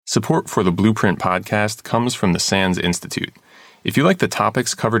Support for the Blueprint podcast comes from the SANS Institute. If you like the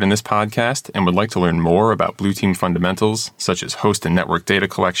topics covered in this podcast and would like to learn more about Blue Team fundamentals, such as host and network data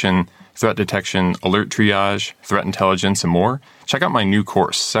collection, threat detection, alert triage, threat intelligence, and more, check out my new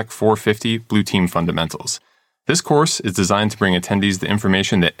course, SEC 450 Blue Team Fundamentals. This course is designed to bring attendees the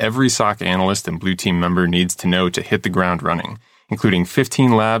information that every SOC analyst and Blue Team member needs to know to hit the ground running, including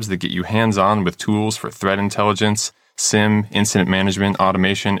 15 labs that get you hands-on with tools for threat intelligence, SIM, incident management,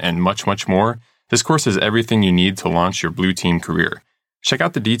 automation, and much, much more. This course is everything you need to launch your Blue Team career. Check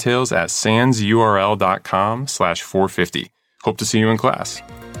out the details at sansurl.com/450. Hope to see you in class.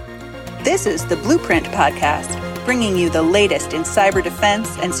 This is the Blueprint Podcast, bringing you the latest in cyber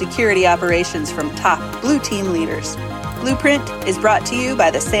defense and security operations from top Blue Team leaders. Blueprint is brought to you by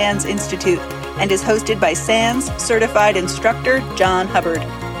the SANS Institute and is hosted by SANS certified instructor John Hubbard.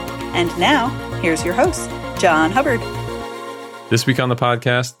 And now, here's your host, John Hubbard. This week on the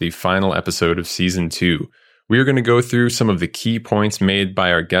podcast, the final episode of Season 2. We are going to go through some of the key points made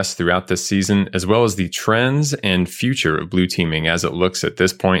by our guests throughout this season, as well as the trends and future of blue teaming as it looks at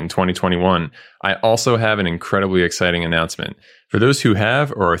this point in 2021. I also have an incredibly exciting announcement. For those who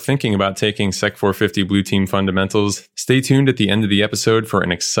have or are thinking about taking SEC 450 Blue Team Fundamentals, stay tuned at the end of the episode for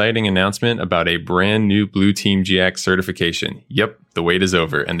an exciting announcement about a brand new Blue Team GX certification. Yep, the wait is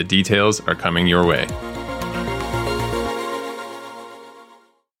over, and the details are coming your way.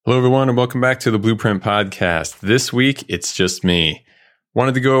 Hello, everyone, and welcome back to the Blueprint Podcast. This week, it's just me.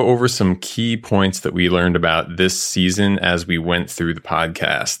 Wanted to go over some key points that we learned about this season as we went through the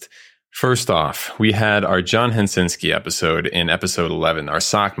podcast. First off, we had our John Hensinski episode in episode 11, our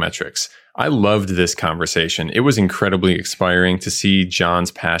SOC metrics. I loved this conversation. It was incredibly inspiring to see John's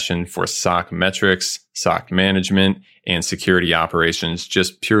passion for SOC metrics, SOC management, and security operations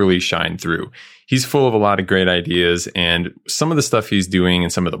just purely shine through. He's full of a lot of great ideas, and some of the stuff he's doing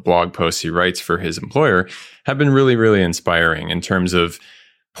and some of the blog posts he writes for his employer have been really, really inspiring in terms of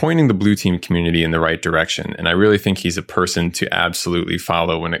pointing the Blue Team community in the right direction. And I really think he's a person to absolutely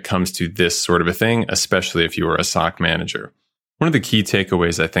follow when it comes to this sort of a thing, especially if you are a SOC manager. One of the key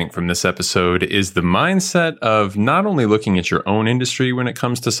takeaways, I think, from this episode is the mindset of not only looking at your own industry when it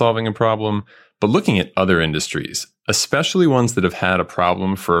comes to solving a problem, but looking at other industries, especially ones that have had a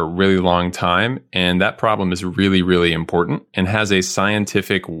problem for a really long time. And that problem is really, really important and has a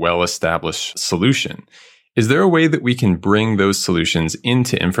scientific, well-established solution. Is there a way that we can bring those solutions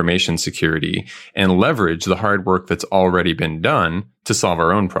into information security and leverage the hard work that's already been done to solve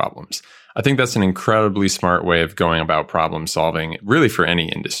our own problems? I think that's an incredibly smart way of going about problem solving, really for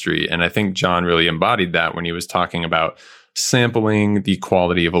any industry. And I think John really embodied that when he was talking about sampling the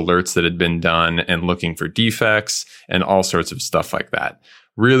quality of alerts that had been done and looking for defects and all sorts of stuff like that.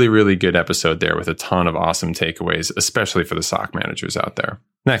 Really, really good episode there with a ton of awesome takeaways, especially for the SOC managers out there.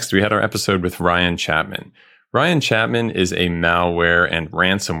 Next, we had our episode with Ryan Chapman. Ryan Chapman is a malware and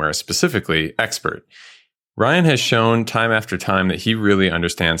ransomware specifically expert. Ryan has shown time after time that he really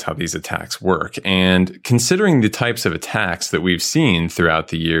understands how these attacks work. And considering the types of attacks that we've seen throughout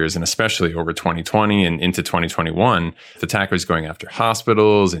the years, and especially over 2020 and into 2021, with attackers going after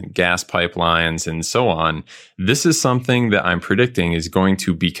hospitals and gas pipelines and so on, this is something that I'm predicting is going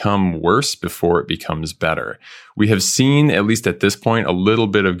to become worse before it becomes better. We have seen, at least at this point, a little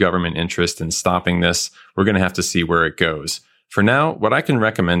bit of government interest in stopping this. We're going to have to see where it goes. For now, what I can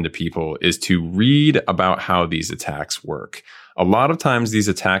recommend to people is to read about how these attacks work. A lot of times these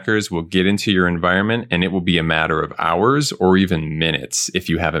attackers will get into your environment and it will be a matter of hours or even minutes if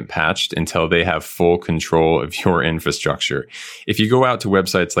you haven't patched until they have full control of your infrastructure. If you go out to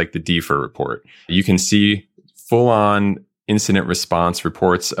websites like the DFIR report, you can see full-on incident response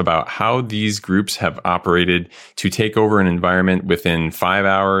reports about how these groups have operated to take over an environment within 5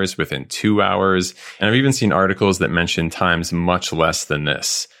 hours, within 2 hours. And I've even seen articles that mention times much less than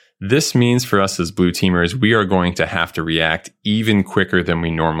this. This means for us as blue teamers, we are going to have to react even quicker than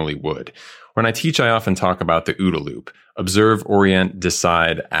we normally would. When I teach, I often talk about the OODA loop: observe, orient,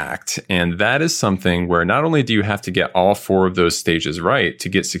 decide, act. And that is something where not only do you have to get all 4 of those stages right to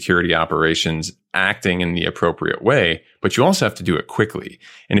get security operations acting in the appropriate way, but you also have to do it quickly.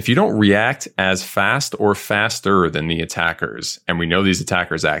 And if you don't react as fast or faster than the attackers, and we know these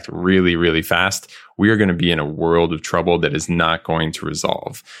attackers act really, really fast, we are going to be in a world of trouble that is not going to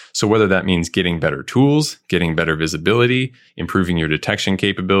resolve. So whether that means getting better tools, getting better visibility, improving your detection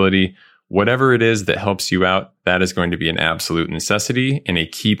capability, whatever it is that helps you out, that is going to be an absolute necessity and a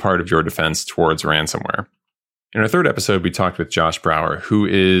key part of your defense towards ransomware. In our third episode, we talked with Josh Brower, who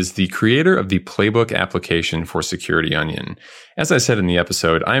is the creator of the Playbook application for Security Onion. As I said in the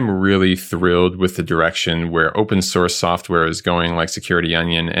episode, I'm really thrilled with the direction where open source software is going, like Security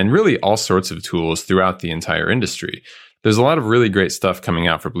Onion, and really all sorts of tools throughout the entire industry. There's a lot of really great stuff coming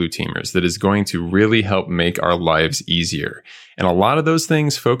out for Blue Teamers that is going to really help make our lives easier. And a lot of those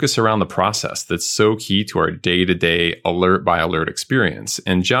things focus around the process that's so key to our day-to-day alert by alert experience.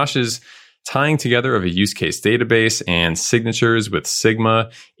 And Josh's tying together of a use case database and signatures with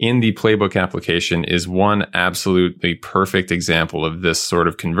Sigma in the Playbook application is one absolutely perfect example of this sort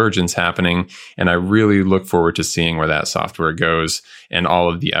of convergence happening. And I really look forward to seeing where that software goes and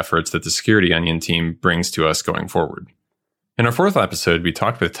all of the efforts that the Security Onion team brings to us going forward. In our fourth episode, we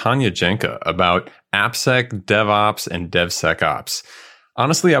talked with Tanya Jenka about AppSec, DevOps, and DevSecOps.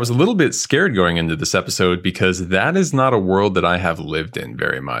 Honestly, I was a little bit scared going into this episode because that is not a world that I have lived in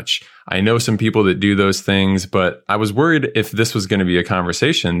very much. I know some people that do those things, but I was worried if this was going to be a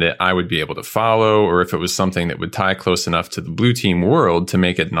conversation that I would be able to follow, or if it was something that would tie close enough to the Blue Team world to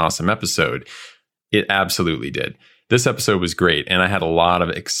make it an awesome episode. It absolutely did. This episode was great, and I had a lot of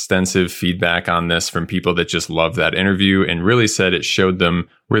extensive feedback on this from people that just loved that interview and really said it showed them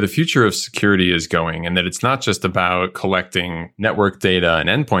where the future of security is going, and that it's not just about collecting network data and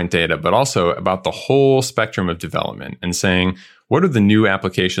endpoint data, but also about the whole spectrum of development and saying, what are the new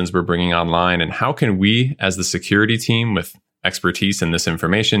applications we're bringing online, and how can we, as the security team with expertise in this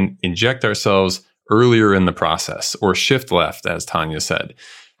information, inject ourselves earlier in the process, or shift left, as Tanya said.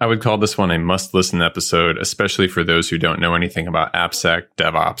 I would call this one a must-listen episode, especially for those who don't know anything about AppSec,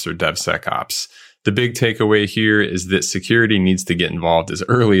 DevOps, or DevSecOps. The big takeaway here is that security needs to get involved as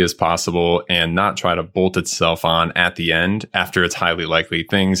early as possible and not try to bolt itself on at the end after it's highly likely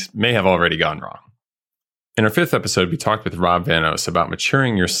things may have already gone wrong. In our fifth episode, we talked with Rob Vanos about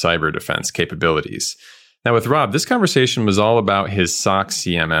maturing your cyber defense capabilities. Now with Rob, this conversation was all about his SOC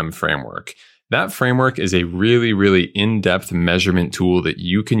CMM framework. That framework is a really, really in-depth measurement tool that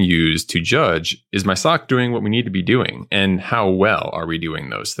you can use to judge, is my SOC doing what we need to be doing? And how well are we doing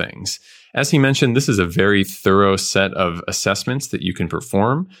those things? As he mentioned, this is a very thorough set of assessments that you can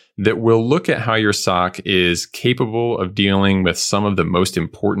perform that will look at how your SOC is capable of dealing with some of the most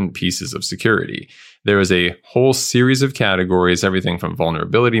important pieces of security. There is a whole series of categories, everything from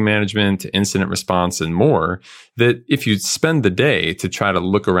vulnerability management to incident response and more, that if you spend the day to try to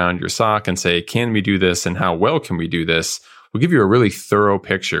look around your SOC and say, can we do this and how well can we do this, will give you a really thorough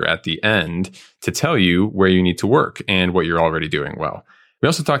picture at the end to tell you where you need to work and what you're already doing well. We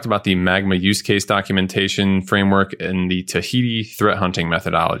also talked about the Magma use case documentation framework and the Tahiti threat hunting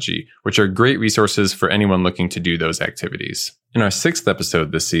methodology, which are great resources for anyone looking to do those activities. In our sixth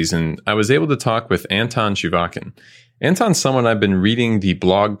episode this season, I was able to talk with Anton Chuvakin. Anton's someone I've been reading the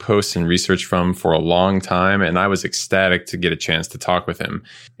blog posts and research from for a long time, and I was ecstatic to get a chance to talk with him.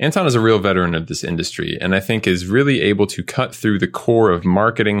 Anton is a real veteran of this industry, and I think is really able to cut through the core of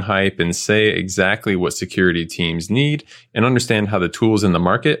marketing hype and say exactly what security teams need and understand how the tools in the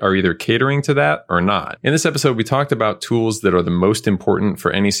market are either catering to that or not. In this episode, we talked about tools that are the most important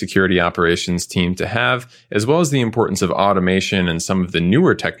for any security operations team to have, as well as the importance of automation and some of the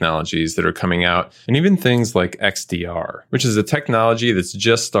newer technologies that are coming out, and even things like XDR, which is a technology that's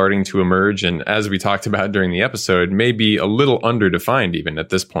just starting to emerge and, as we talked about during the episode, may be a little underdefined even at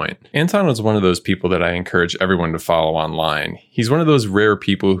this point. Anton was one of those people that I encourage everyone to follow online. He's one of those rare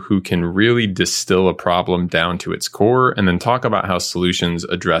people who can really distill a problem down to its core and then talk about how solutions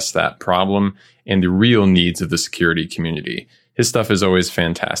address that problem and the real needs of the security community. His stuff is always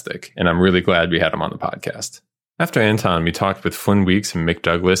fantastic, and I'm really glad we had him on the podcast. After Anton, we talked with Flynn Weeks and Mick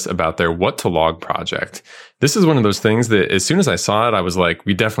Douglas about their What to Log project. This is one of those things that as soon as I saw it, I was like,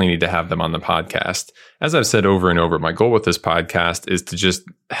 we definitely need to have them on the podcast. As I've said over and over, my goal with this podcast is to just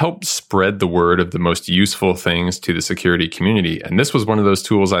help spread the word of the most useful things to the security community. And this was one of those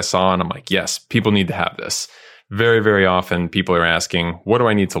tools I saw, and I'm like, yes, people need to have this. Very, very often people are asking, what do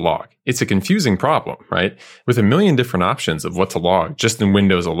I need to log? It's a confusing problem, right? With a million different options of what to log just in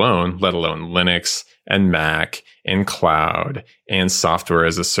Windows alone, let alone Linux and Mac and cloud and software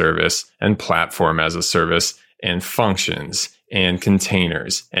as a service and platform as a service and functions and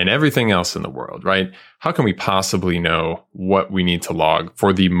containers and everything else in the world, right? How can we possibly know what we need to log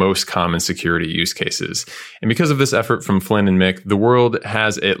for the most common security use cases? And because of this effort from Flynn and Mick, the world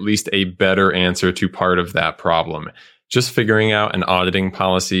has at least a better answer to part of that problem. Just figuring out an auditing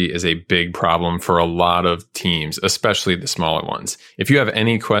policy is a big problem for a lot of teams, especially the smaller ones. If you have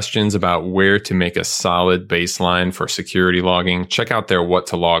any questions about where to make a solid baseline for security logging, check out their What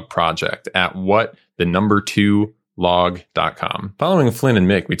to Log project at what2log.com. log.com. Following Flynn and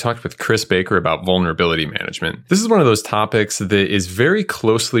Mick, we talked with Chris Baker about vulnerability management. This is one of those topics that is very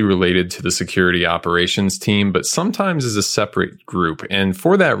closely related to the security operations team, but sometimes is a separate group. And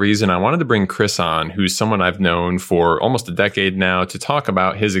for that reason, I wanted to bring Chris on, who's someone I've known for almost a decade now, to talk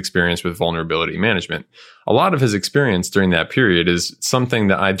about his experience with vulnerability management. A lot of his experience during that period is something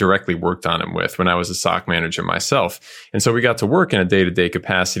that I directly worked on him with when I was a SOC manager myself. And so we got to work in a day-to-day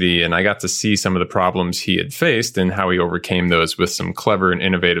capacity, and I got to see some of the problems he had faced and how he overcame those with some clever and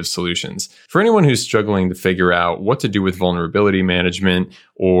innovative solutions. For anyone who's struggling to figure out what to do with vulnerability management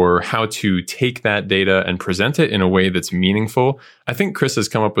or how to take that data and present it in a way that's meaningful, I think Chris has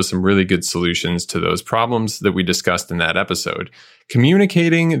come up with some really good solutions to those problems that we discussed in that episode.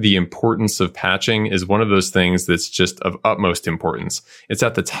 Communicating the importance of patching is one of those things that's just of utmost importance. It's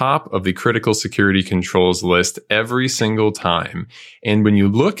at the top of the critical security controls list every single time. And when you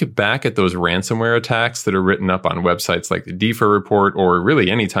look back at those ransomware attacks that are written up on websites like the DFIR report, or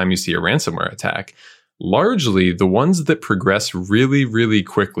really anytime you see a ransomware attack, largely the ones that progress really, really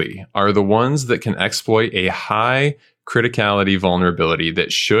quickly are the ones that can exploit a high criticality vulnerability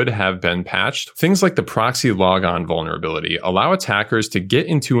that should have been patched. Things like the proxy logon vulnerability allow attackers to get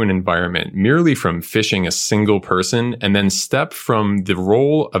into an environment merely from phishing a single person and then step from the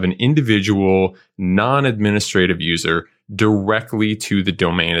role of an individual non-administrative user directly to the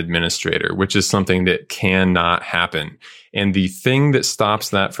domain administrator, which is something that cannot happen. And the thing that stops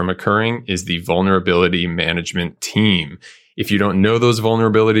that from occurring is the vulnerability management team. If you don't know those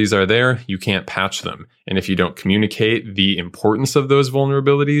vulnerabilities are there, you can't patch them. And if you don't communicate the importance of those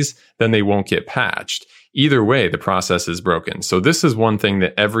vulnerabilities, then they won't get patched. Either way, the process is broken. So this is one thing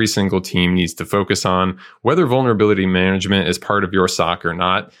that every single team needs to focus on. Whether vulnerability management is part of your SOC or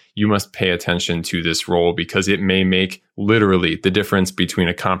not, you must pay attention to this role because it may make literally the difference between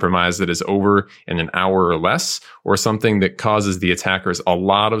a compromise that is over in an hour or less, or something that causes the attackers a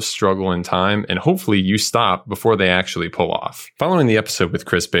lot of struggle and time, and hopefully you stop before they actually pull off. Following the episode with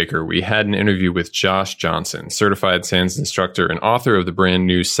Chris Baker, we had an interview with Josh Johnson, certified SANS instructor and author of the brand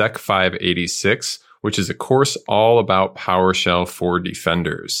new SEC 586, which is a course all about PowerShell for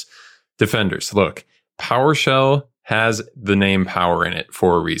defenders. Defenders, look, PowerShell has the name power in it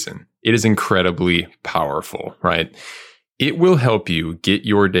for a reason. It is incredibly powerful, right? It will help you get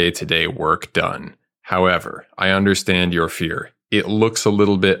your day-to-day work done. However, I understand your fear. It looks a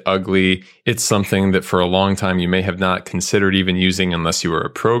little bit ugly. It's something that for a long time you may have not considered even using unless you were a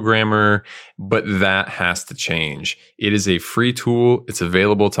programmer, but that has to change. It is a free tool. It's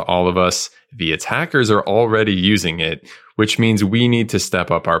available to all of us. The attackers are already using it, which means we need to step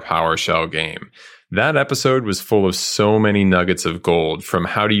up our PowerShell game. That episode was full of so many nuggets of gold, from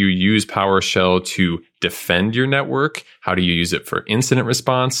how do you use PowerShell to defend your network, how do you use it for incident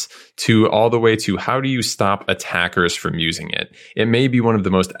response, to all the way to how do you stop attackers from using it. It may be one of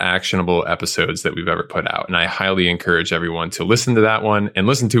the most actionable episodes that we've ever put out, and I highly encourage everyone to listen to that one and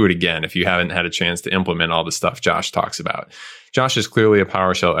listen to it again if you haven't had a chance to implement all the stuff Josh talks about. Josh is clearly a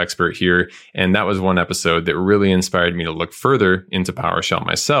PowerShell expert here, and that was one episode that really inspired me to look further into PowerShell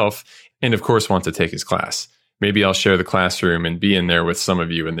myself, and of course want to take his class. Maybe I'll share the classroom and be in there with some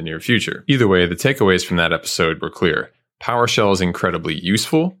of you in the near future. Either way, the takeaways from that episode were clear. PowerShell is incredibly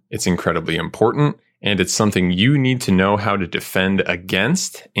useful, it's incredibly important, and it's something you need to know how to defend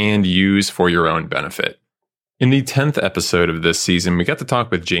against and use for your own benefit. In the 10th episode of this season, we got to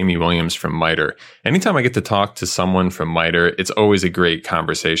talk with Jamie Williams from MITRE. Anytime I get to talk to someone from MITRE, it's always a great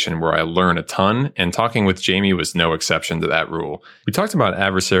conversation where I learn a ton, and talking with Jamie was no exception to that rule. We talked about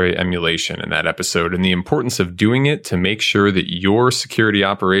adversary emulation in that episode and the importance of doing it to make sure that your security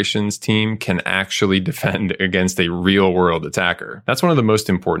operations team can actually defend against a real-world attacker. That's one of the most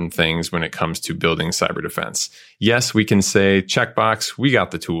important things when it comes to building cyber defense. Yes, we can say, checkbox, we got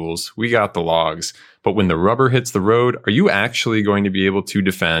the tools, we got the logs, but when the rubber hits the road, are you actually going to be able to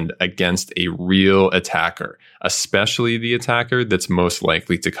defend against a real attacker, especially the attacker that's most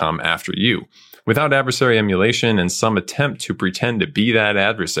likely to come after you? Without adversary emulation and some attempt to pretend to be that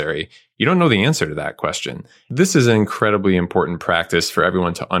adversary, you don't know the answer to that question. This is an incredibly important practice for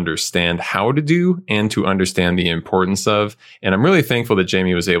everyone to understand how to do and to understand the importance of. And I'm really thankful that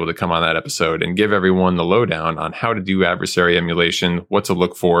Jamie was able to come on that episode and give everyone the lowdown on how to do adversary emulation, what to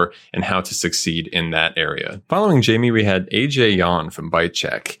look for, and how to succeed in that area. Following Jamie, we had AJ Yon from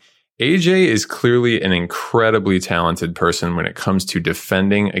BiteCheck. AJ is clearly an incredibly talented person when it comes to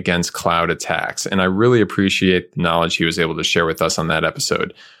defending against cloud attacks, and I really appreciate the knowledge he was able to share with us on that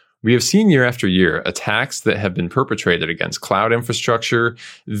episode. We have seen year after year attacks that have been perpetrated against cloud infrastructure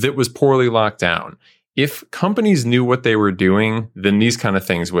that was poorly locked down. If companies knew what they were doing, then these kind of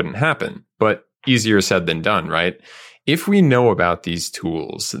things wouldn't happen. But easier said than done, right? If we know about these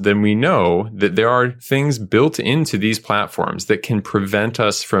tools, then we know that there are things built into these platforms that can prevent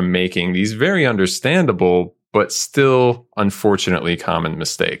us from making these very understandable but still, unfortunately, common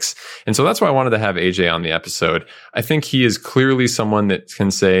mistakes. And so that's why I wanted to have AJ on the episode. I think he is clearly someone that can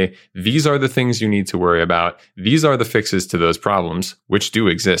say, these are the things you need to worry about. These are the fixes to those problems, which do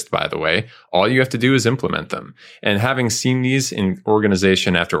exist, by the way. All you have to do is implement them. And having seen these in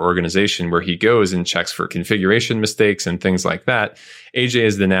organization after organization where he goes and checks for configuration mistakes and things like that, AJ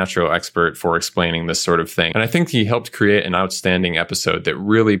is the natural expert for explaining this sort of thing. And I think he helped create an outstanding episode that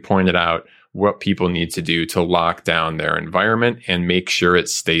really pointed out what people need to do to lock down their environment and make sure it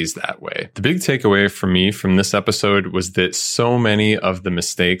stays that way. The big takeaway for me from this episode was that so many of the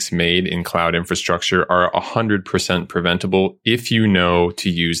mistakes made in cloud infrastructure are 100% preventable if you know to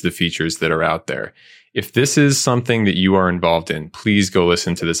use the features that are out there. If this is something that you are involved in, please go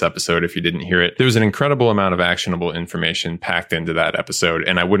listen to this episode if you didn't hear it. There was an incredible amount of actionable information packed into that episode,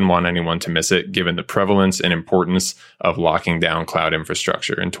 and I wouldn't want anyone to miss it given the prevalence and importance of locking down cloud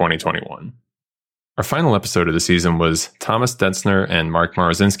infrastructure in 2021. Our final episode of the season was Thomas Dentzner and Mark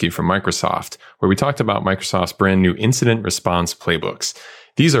Morozinski from Microsoft, where we talked about Microsoft's brand new incident response playbooks.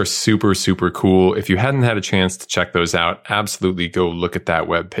 These are super, super cool. If you hadn't had a chance to check those out, absolutely go look at that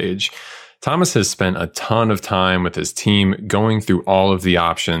webpage. Thomas has spent a ton of time with his team going through all of the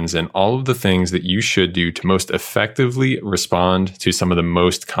options and all of the things that you should do to most effectively respond to some of the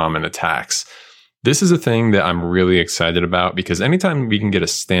most common attacks. This is a thing that I'm really excited about because anytime we can get a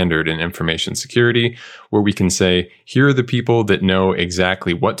standard in information security where we can say, here are the people that know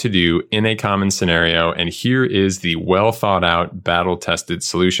exactly what to do in a common scenario, and here is the well thought out, battle tested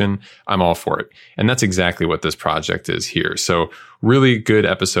solution, I'm all for it. And that's exactly what this project is here. So really good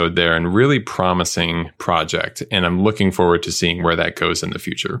episode there and really promising project. And I'm looking forward to seeing where that goes in the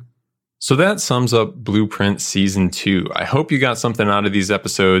future. So that sums up Blueprint Season 2. I hope you got something out of these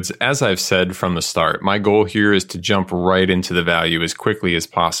episodes. As I've said from the start, my goal here is to jump right into the value as quickly as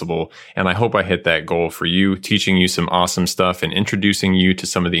possible, and I hope I hit that goal for you, teaching you some awesome stuff and introducing you to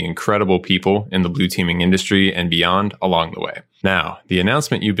some of the incredible people in the blue teaming industry and beyond along the way. Now, the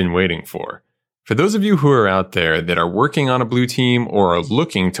announcement you've been waiting for. For those of you who are out there that are working on a blue team or are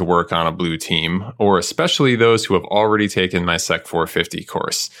looking to work on a blue team, or especially those who have already taken my Sec 450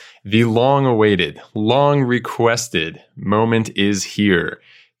 course, the long-awaited, long-requested moment is here.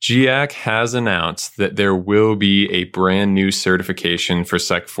 GIAC has announced that there will be a brand new certification for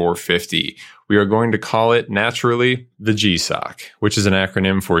Sec 450. We are going to call it, naturally, the GSOC, which is an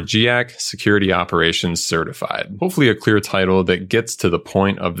acronym for GIAC Security Operations Certified. Hopefully a clear title that gets to the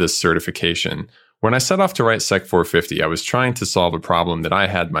point of this certification. When I set off to write Sec 450, I was trying to solve a problem that I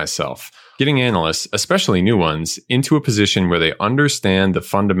had myself. Getting analysts, especially new ones, into a position where they understand the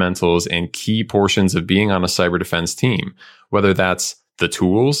fundamentals and key portions of being on a cyber defense team, whether that's the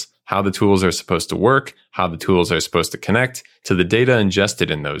tools, how the tools are supposed to work, how the tools are supposed to connect, to the data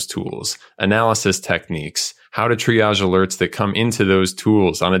ingested in those tools, analysis techniques, how to triage alerts that come into those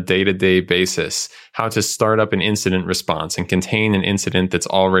tools on a day-to-day basis, how to start up an incident response and contain an incident that's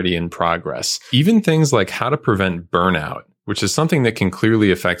already in progress. Even things like how to prevent burnout, which is something that can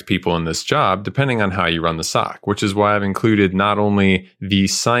clearly affect people in this job depending on how you run the SOC, which is why I've included not only the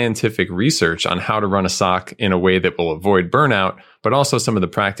scientific research on how to run a SOC in a way that will avoid burnout, but also some of the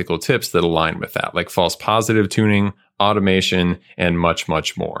practical tips that align with that, like false positive tuning, automation, and much,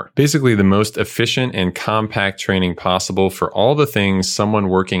 much more. Basically, the most efficient and compact training possible for all the things someone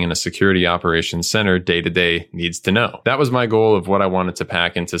working in a security operations center day to day needs to know. That was my goal of what I wanted to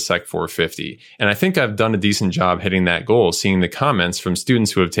pack into Sec 450. And I think I've done a decent job hitting that goal, seeing the comments from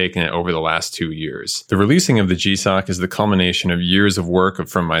students who have taken it over the last 2 years. The releasing of the GSOC is the culmination of years of work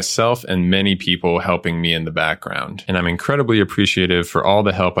from myself and many people helping me in the background. And I'm incredibly appreciative for all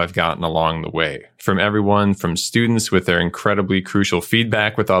the help I've gotten along the way. From everyone, from students with their incredibly crucial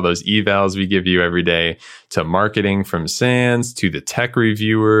feedback with all those evals we give you every day, to marketing from SANS, to the tech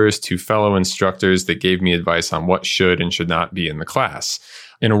reviewers, to fellow instructors that gave me advice on what should and should not be in the class.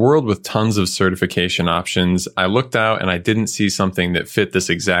 In a world with tons of certification options, I looked out and I didn't see something that fit this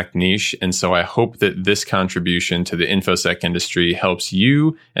exact niche. And so I hope that this contribution to the InfoSec industry helps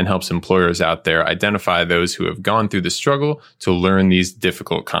you and helps employers out there identify those who have gone through the struggle to learn these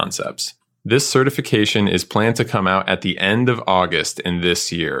difficult concepts. This certification is planned to come out at the end of August in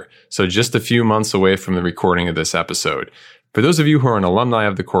this year, so just a few months away from the recording of this episode. For those of you who are an alumni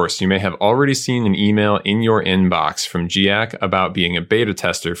of the course, you may have already seen an email in your inbox from GIAC about being a beta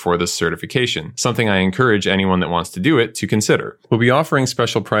tester for this certification, something I encourage anyone that wants to do it to consider. We'll be offering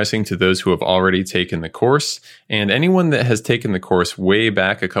special pricing to those who have already taken the course, and anyone that has taken the course way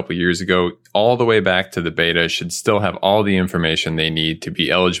back a couple years ago, all the way back to the beta, should still have all the information they need to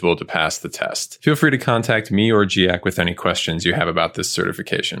be eligible to pass the test. Feel free to contact me or GIAC with any questions you have about this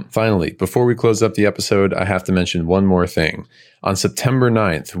certification. Finally, before we close up the episode, I have to mention one more thing. On September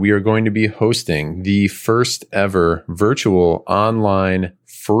 9th, we are going to be hosting the first ever virtual online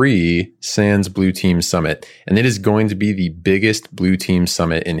free SANS Blue Team Summit, and it is going to be the biggest Blue Team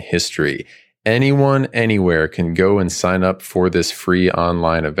Summit in history. Anyone, anywhere can go and sign up for this free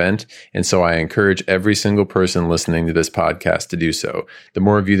online event. And so I encourage every single person listening to this podcast to do so. The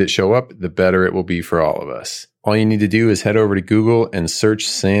more of you that show up, the better it will be for all of us. All you need to do is head over to Google and search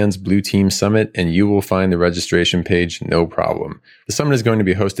SANS Blue Team Summit, and you will find the registration page, no problem. The summit is going to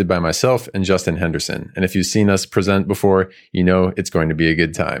be hosted by myself and Justin Henderson. And if you've seen us present before, you know it's going to be a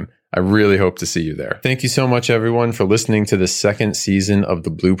good time. I really hope to see you there. Thank you so much, everyone, for listening to the second season of the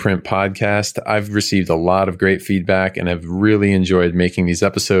Blueprint podcast. I've received a lot of great feedback and have really enjoyed making these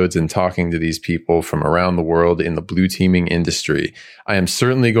episodes and talking to these people from around the world in the blue teaming industry. I am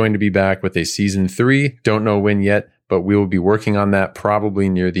certainly going to be back with a season 3. Don't know when yet, but we will be working on that probably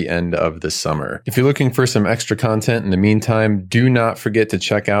near the end of the summer. If you're looking for some extra content in the meantime, do not forget to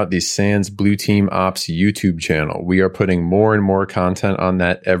check out the SANS Blue Team Ops YouTube channel. We are putting more and more content on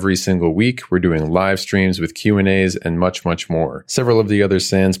that every single week. We're doing live streams with Q&As and much, much more. Several of the other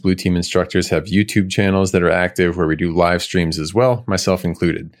SANS Blue Team instructors have YouTube channels that are active where we do live streams as well, myself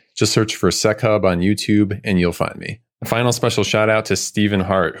included. Just search for SecHub on YouTube and you'll find me. A final special shout out to Stephen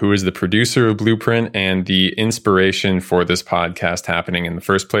Hart, who is the producer of Blueprint and the inspiration for this podcast happening in the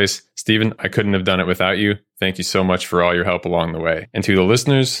first place. Stephen, I couldn't have done it without you. Thank you so much for all your help along the way. And to the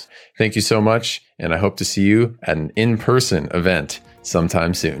listeners, thank you so much. And I hope to see you at an in-person event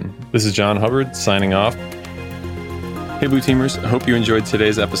sometime soon. This is John Hubbard signing off. Hey, Blue Teamers. I hope you enjoyed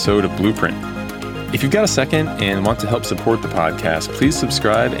today's episode of Blueprint. If you've got a second and want to help support the podcast, please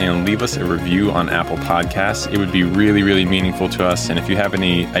subscribe and leave us a review on Apple Podcasts. It would be really, really meaningful to us. And if you have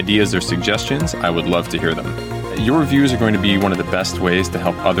any ideas or suggestions, I would love to hear them. Your reviews are going to be one of the best ways to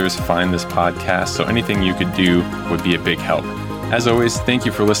help others find this podcast. So anything you could do would be a big help. As always, thank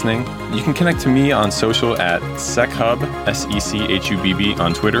you for listening. You can connect to me on social at SecHub, SecHubb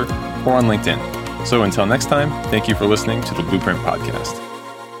on Twitter or on LinkedIn. So until next time, thank you for listening to the Blueprint Podcast.